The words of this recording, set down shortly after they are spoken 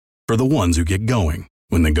For the ones who get going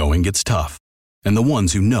when the going gets tough. And the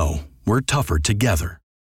ones who know we're tougher together.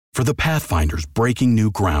 For the Pathfinders breaking new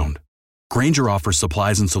ground. Grainger offers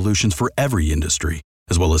supplies and solutions for every industry,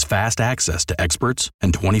 as well as fast access to experts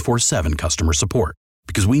and 24/7 customer support.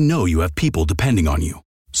 Because we know you have people depending on you.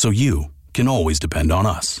 So you can always depend on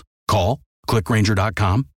us. Call, click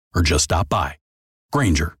Grainger.com, or just stop by.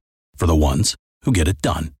 Grainger, for the ones who get it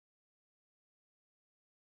done.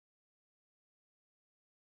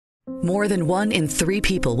 More than 1 in 3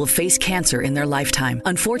 people will face cancer in their lifetime.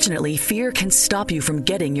 Unfortunately, fear can stop you from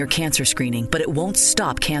getting your cancer screening, but it won't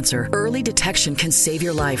stop cancer. Early detection can save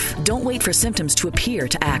your life. Don't wait for symptoms to appear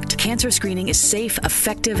to act. Cancer screening is safe,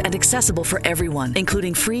 effective, and accessible for everyone,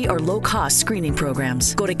 including free or low-cost screening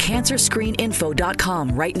programs. Go to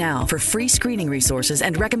cancerscreeninfo.com right now for free screening resources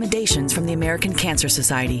and recommendations from the American Cancer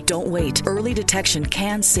Society. Don't wait. Early detection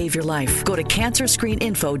can save your life. Go to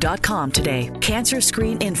cancerscreeninfo.com today.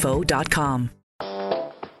 Cancerscreeninfo.com.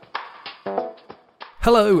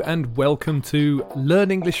 Hello and welcome to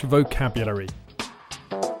Learn English Vocabulary.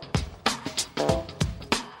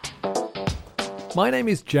 My name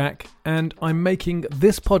is Jack and I'm making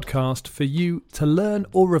this podcast for you to learn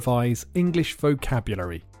or revise English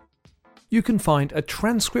vocabulary. You can find a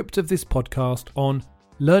transcript of this podcast on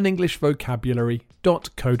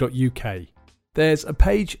learnenglishvocabulary.co.uk. There's a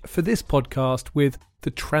page for this podcast with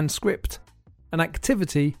the transcript, an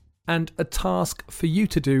activity and a task for you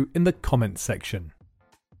to do in the comments section.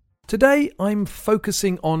 Today I'm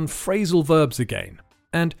focusing on phrasal verbs again,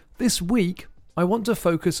 and this week I want to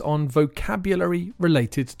focus on vocabulary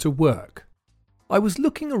related to work. I was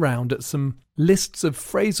looking around at some lists of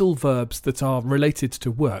phrasal verbs that are related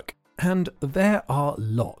to work, and there are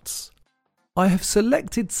lots. I have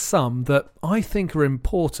selected some that I think are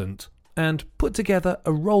important and put together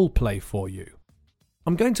a role play for you.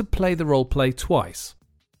 I'm going to play the role play twice.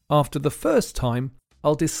 After the first time,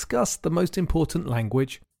 I'll discuss the most important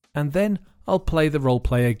language, and then I'll play the role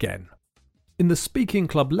play again. In the Speaking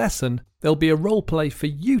Club lesson, there'll be a role play for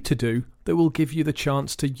you to do that will give you the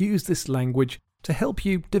chance to use this language to help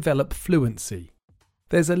you develop fluency.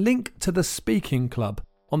 There's a link to the Speaking Club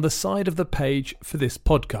on the side of the page for this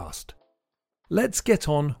podcast. Let's get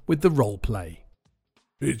on with the role play.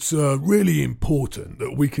 It's really important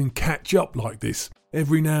that we can catch up like this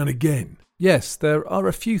every now and again. Yes, there are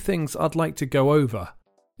a few things I'd like to go over.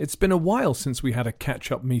 It's been a while since we had a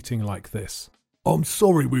catch-up meeting like this. I'm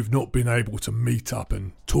sorry we've not been able to meet up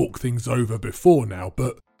and talk things over before now,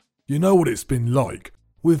 but you know what it's been like.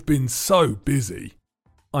 We've been so busy.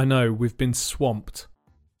 I know, we've been swamped.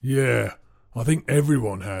 Yeah, I think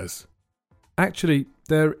everyone has. Actually,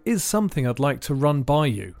 there is something I'd like to run by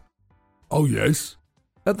you. Oh yes?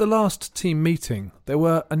 At the last team meeting, there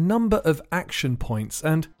were a number of action points,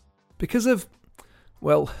 and because of,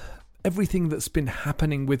 everything that's been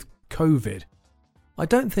happening with COVID, I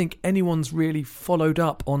don't think anyone's really followed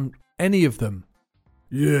up on any of them.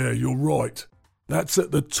 Yeah, you're right. That's at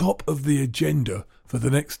the top of the agenda for the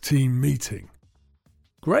next team meeting.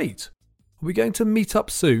 Great. Are we going to meet up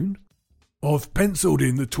soon? I've penciled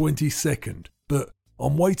in the 22nd, but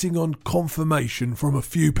I'm waiting on confirmation from a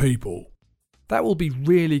few people. That will be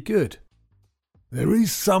really good. There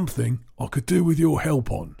is something I could do with your help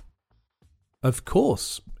on. Of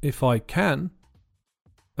course, if I can.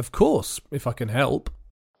 Of course, if I can help.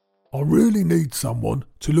 I really need someone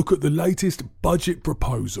to look at the latest budget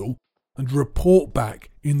proposal and report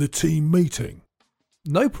back in the team meeting.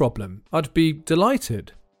 No problem. I'd be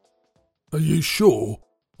delighted. Are you sure?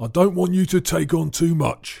 I don't want you to take on too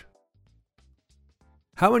much.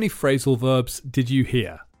 How many phrasal verbs did you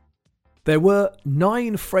hear? There were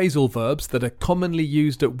 9 phrasal verbs that are commonly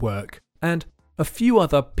used at work, and a few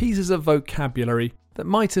other pieces of vocabulary that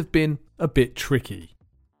might have been a bit tricky.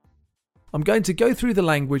 I'm going to go through the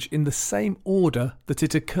language in the same order that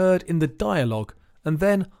it occurred in the dialogue, and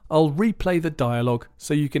then I'll replay the dialogue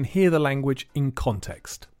so you can hear the language in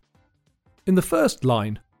context. In the first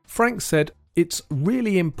line, Frank said, "It's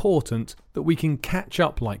really important that we can catch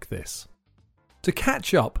up like this." To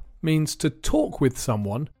catch up means to talk with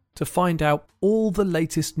someone to find out all the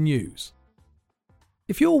latest news.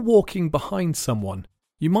 If you're walking behind someone,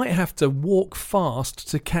 you might have to walk fast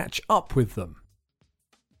to catch up with them.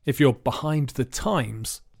 If you're behind the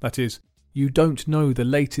times, that is, you don't know the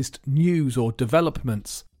latest news or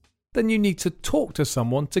developments, then you need to talk to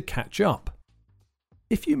someone to catch up.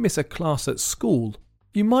 If you miss a class at school,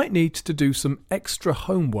 you might need to do some extra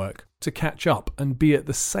homework to catch up and be at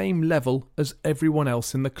the same level as everyone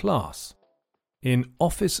else in the class. In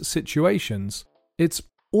office situations, it's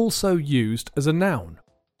also used as a noun.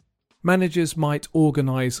 Managers might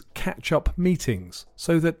organise catch-up meetings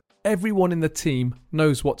so that everyone in the team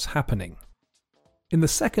knows what's happening. In the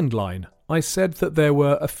second line, I said that there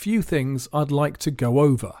were a few things I'd like to go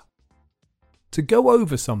over. To go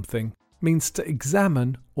over something means to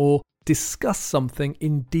examine or discuss something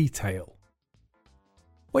in detail.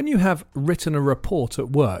 When you have written a report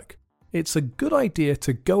at work, it's a good idea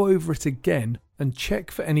to go over it again and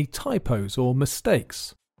check for any typos or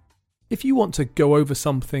mistakes. If you want to go over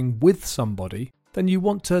something with somebody, then you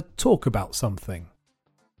want to talk about something.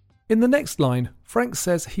 In the next line, Frank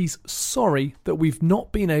says he's sorry that we've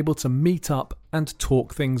not been able to meet up and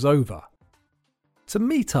talk things over. To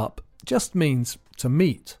meet up just means to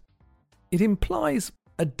meet. It implies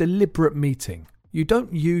a deliberate meeting. You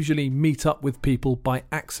don't usually meet up with people by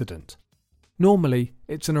accident. Normally,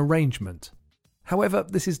 it's an arrangement. However,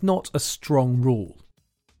 this is not a strong rule.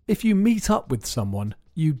 If you meet up with someone,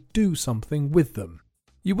 you do something with them.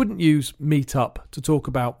 You wouldn't use meet up to talk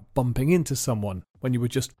about bumping into someone when you were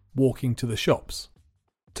just walking to the shops.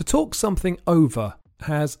 To talk something over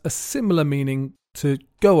has a similar meaning to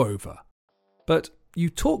go over, but you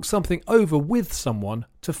talk something over with someone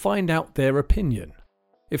to find out their opinion.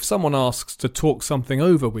 If someone asks to talk something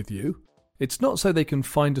over with you, it's not so they can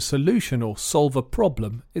find a solution or solve a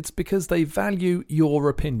problem, it's because they value your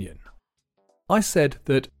opinion. I said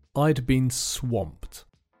that I'd been swamped.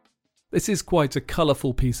 This is quite a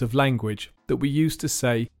colourful piece of language that we use to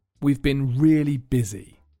say we've been really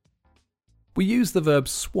busy. We use the verb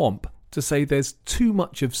swamp to say there's too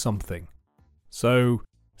much of something. So,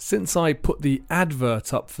 since I put the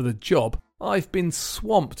advert up for the job, I've been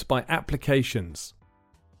swamped by applications.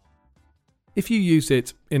 If you use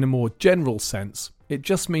it in a more general sense, it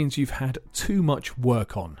just means you've had too much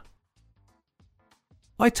work on.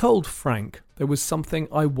 I told Frank there was something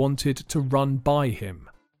I wanted to run by him.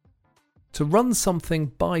 To run something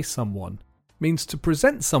by someone means to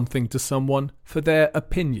present something to someone for their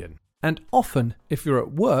opinion, and often, if you're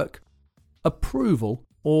at work, approval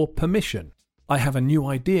or permission. I have a new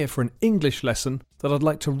idea for an English lesson that I'd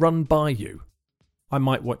like to run by you. I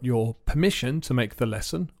might want your permission to make the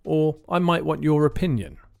lesson, or I might want your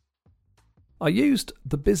opinion. I used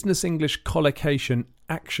the Business English collocation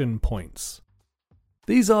action points.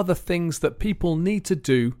 These are the things that people need to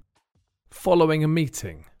do following a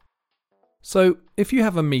meeting. So, if you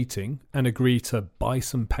have a meeting and agree to buy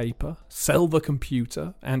some paper, sell the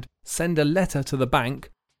computer, and send a letter to the bank,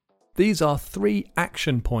 these are 3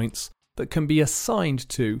 action points that can be assigned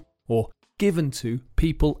to or given to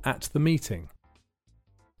people at the meeting.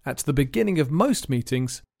 At the beginning of most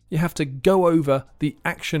meetings, you have to go over the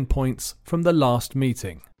action points from the last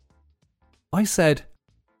meeting. I said,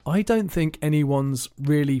 I don't think anyone's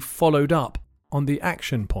really followed up on the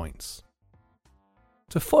action points.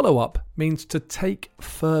 To follow up means to take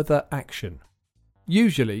further action.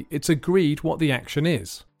 Usually it's agreed what the action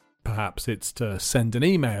is. Perhaps it's to send an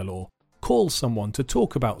email or call someone to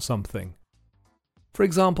talk about something. For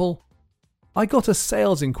example, I got a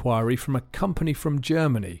sales inquiry from a company from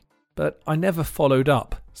Germany, but I never followed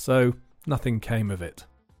up, so nothing came of it.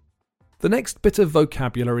 The next bit of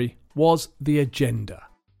vocabulary was the agenda.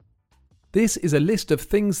 This is a list of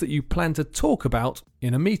things that you plan to talk about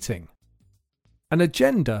in a meeting. An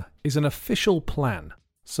agenda is an official plan,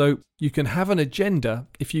 so you can have an agenda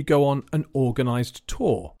if you go on an organised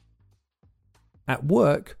tour. At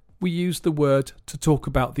work, we use the word to talk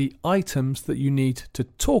about the items that you need to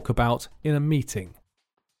talk about in a meeting.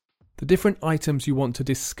 The different items you want to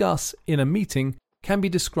discuss in a meeting can be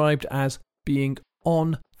described as being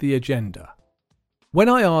on the agenda. When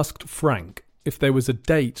I asked Frank if there was a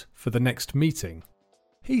date for the next meeting,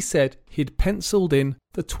 he said he'd penciled in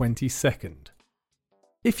the 22nd.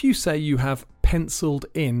 If you say you have penciled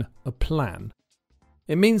in a plan,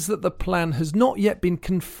 it means that the plan has not yet been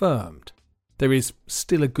confirmed. There is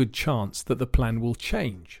still a good chance that the plan will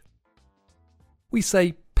change. We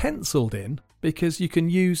say penciled in because you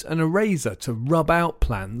can use an eraser to rub out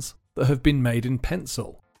plans that have been made in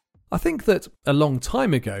pencil. I think that a long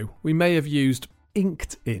time ago we may have used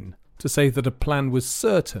inked in to say that a plan was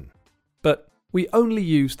certain, but we only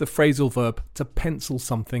use the phrasal verb to pencil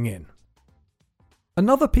something in.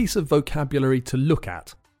 Another piece of vocabulary to look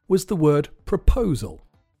at was the word proposal.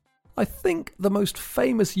 I think the most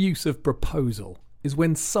famous use of proposal is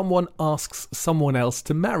when someone asks someone else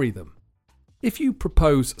to marry them. If you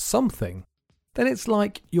propose something, then it's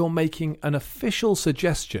like you're making an official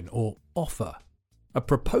suggestion or offer. A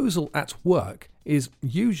proposal at work is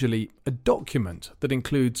usually a document that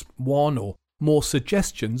includes one or more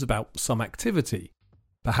suggestions about some activity.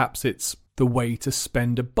 Perhaps it's the way to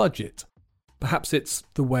spend a budget. Perhaps it's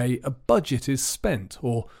the way a budget is spent,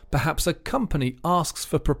 or perhaps a company asks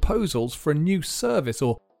for proposals for a new service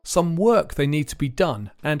or some work they need to be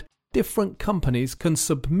done, and different companies can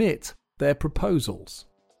submit their proposals.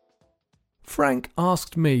 Frank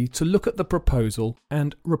asked me to look at the proposal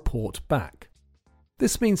and report back.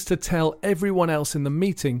 This means to tell everyone else in the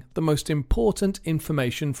meeting the most important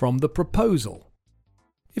information from the proposal.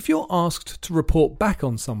 If you're asked to report back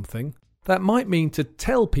on something, that might mean to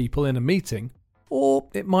tell people in a meeting, or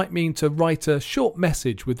it might mean to write a short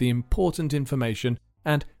message with the important information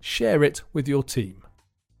and share it with your team.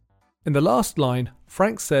 In the last line,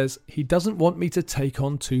 Frank says he doesn't want me to take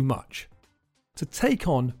on too much. To take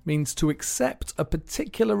on means to accept a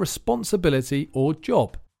particular responsibility or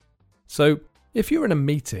job. So, if you're in a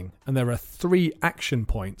meeting and there are 3 action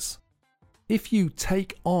points, if you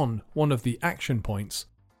take on one of the action points,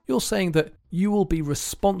 you're saying that you will be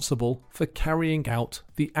responsible for carrying out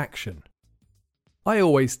the action. I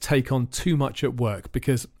always take on too much at work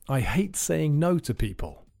because I hate saying no to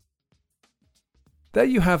people. There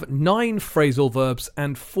you have 9 phrasal verbs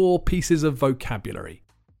and 4 pieces of vocabulary.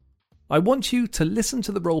 I want you to listen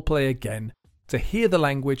to the roleplay again to hear the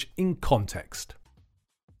language in context.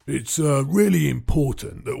 It's really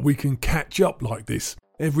important that we can catch up like this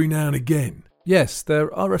every now and again. Yes,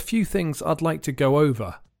 there are a few things I'd like to go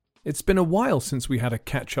over. It's been a while since we had a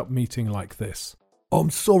catch-up meeting like this. I'm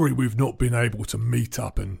sorry we've not been able to meet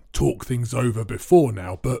up and talk things over before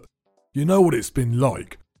now, but you know what it's been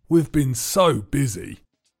like. We've been so busy.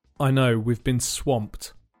 I know, we've been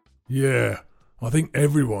swamped. Yeah, I think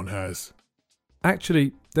everyone has.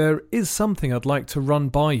 Actually, there is something I'd like to run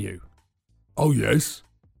by you. Oh yes?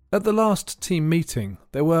 At the last team meeting,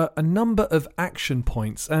 there were a number of action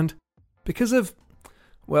points, and because of,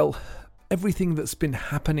 well, everything that's been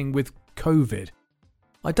happening with COVID,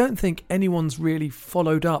 I don't think anyone's really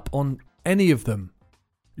followed up on any of them.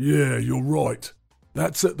 Yeah, you're right.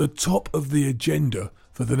 That's at the top of the agenda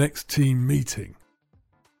for the next team meeting.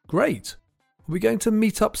 Great. Are we going to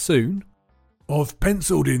meet up soon? I've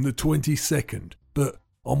penciled in the 22nd, but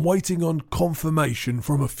I'm waiting on confirmation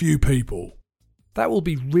from a few people. That will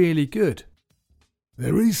be really good.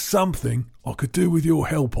 There is something I could do with your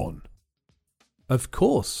help on. Of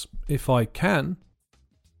course, if I can.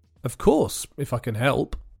 Of course, if I can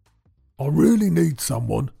help. I really need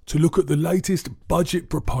someone to look at the latest budget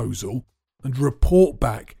proposal and report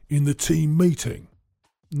back in the team meeting.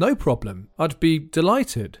 No problem. I'd be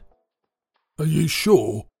delighted. Are you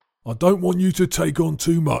sure? I don't want you to take on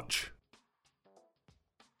too much.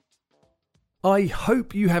 I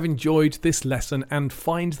hope you have enjoyed this lesson and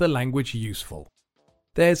find the language useful.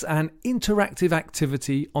 There's an interactive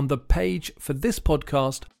activity on the page for this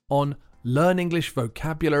podcast on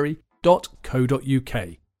learnenglishvocabulary.co.uk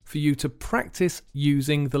for you to practice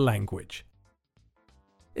using the language.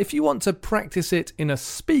 If you want to practice it in a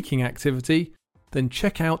speaking activity, then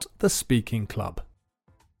check out the Speaking Club.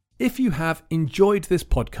 If you have enjoyed this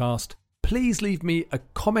podcast, please leave me a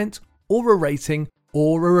comment or a rating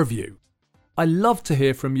or a review. I love to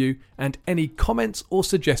hear from you and any comments or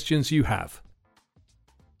suggestions you have.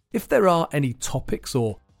 If there are any topics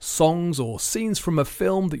or songs or scenes from a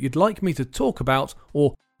film that you'd like me to talk about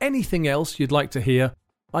or anything else you'd like to hear,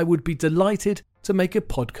 I would be delighted to make a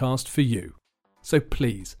podcast for you. So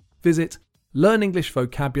please visit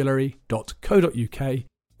learnenglishvocabulary.co.uk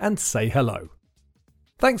and say hello.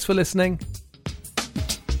 Thanks for listening.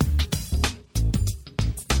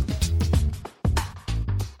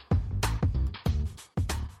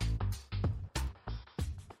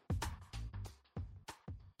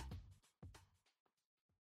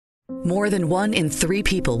 More than 1 in 3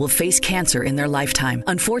 people will face cancer in their lifetime.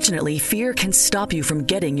 Unfortunately, fear can stop you from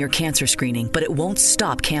getting your cancer screening, but it won't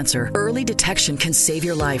stop cancer. Early detection can save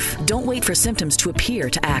your life. Don't wait for symptoms to appear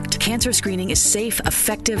to act. Cancer screening is safe,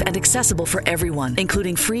 effective, and accessible for everyone,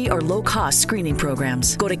 including free or low-cost screening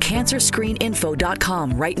programs. Go to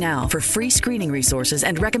cancerscreeninfo.com right now for free screening resources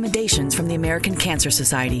and recommendations from the American Cancer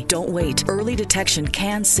Society. Don't wait. Early detection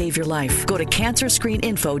can save your life. Go to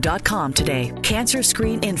cancerscreeninfo.com today.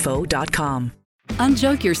 Cancerscreeninfo.com.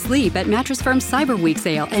 Unjoke your sleep at Mattress Firm's Cyber Week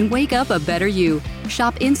sale and wake up a better you.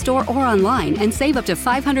 Shop in-store or online and save up to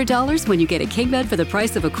 $500 when you get a king bed for the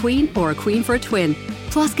price of a queen or a queen for a twin.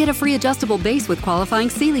 Plus, get a free adjustable base with qualifying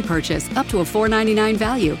Sealy purchase up to a $499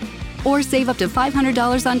 value. Or save up to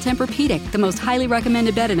 $500 on Tempur-Pedic, the most highly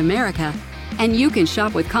recommended bed in America. And you can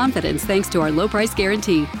shop with confidence thanks to our low price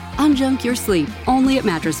guarantee. Unjunk your sleep, only at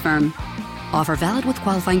Mattress Firm. Offer valid with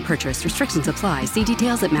qualifying purchase. Restrictions apply. See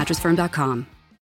details at mattressfirm.com.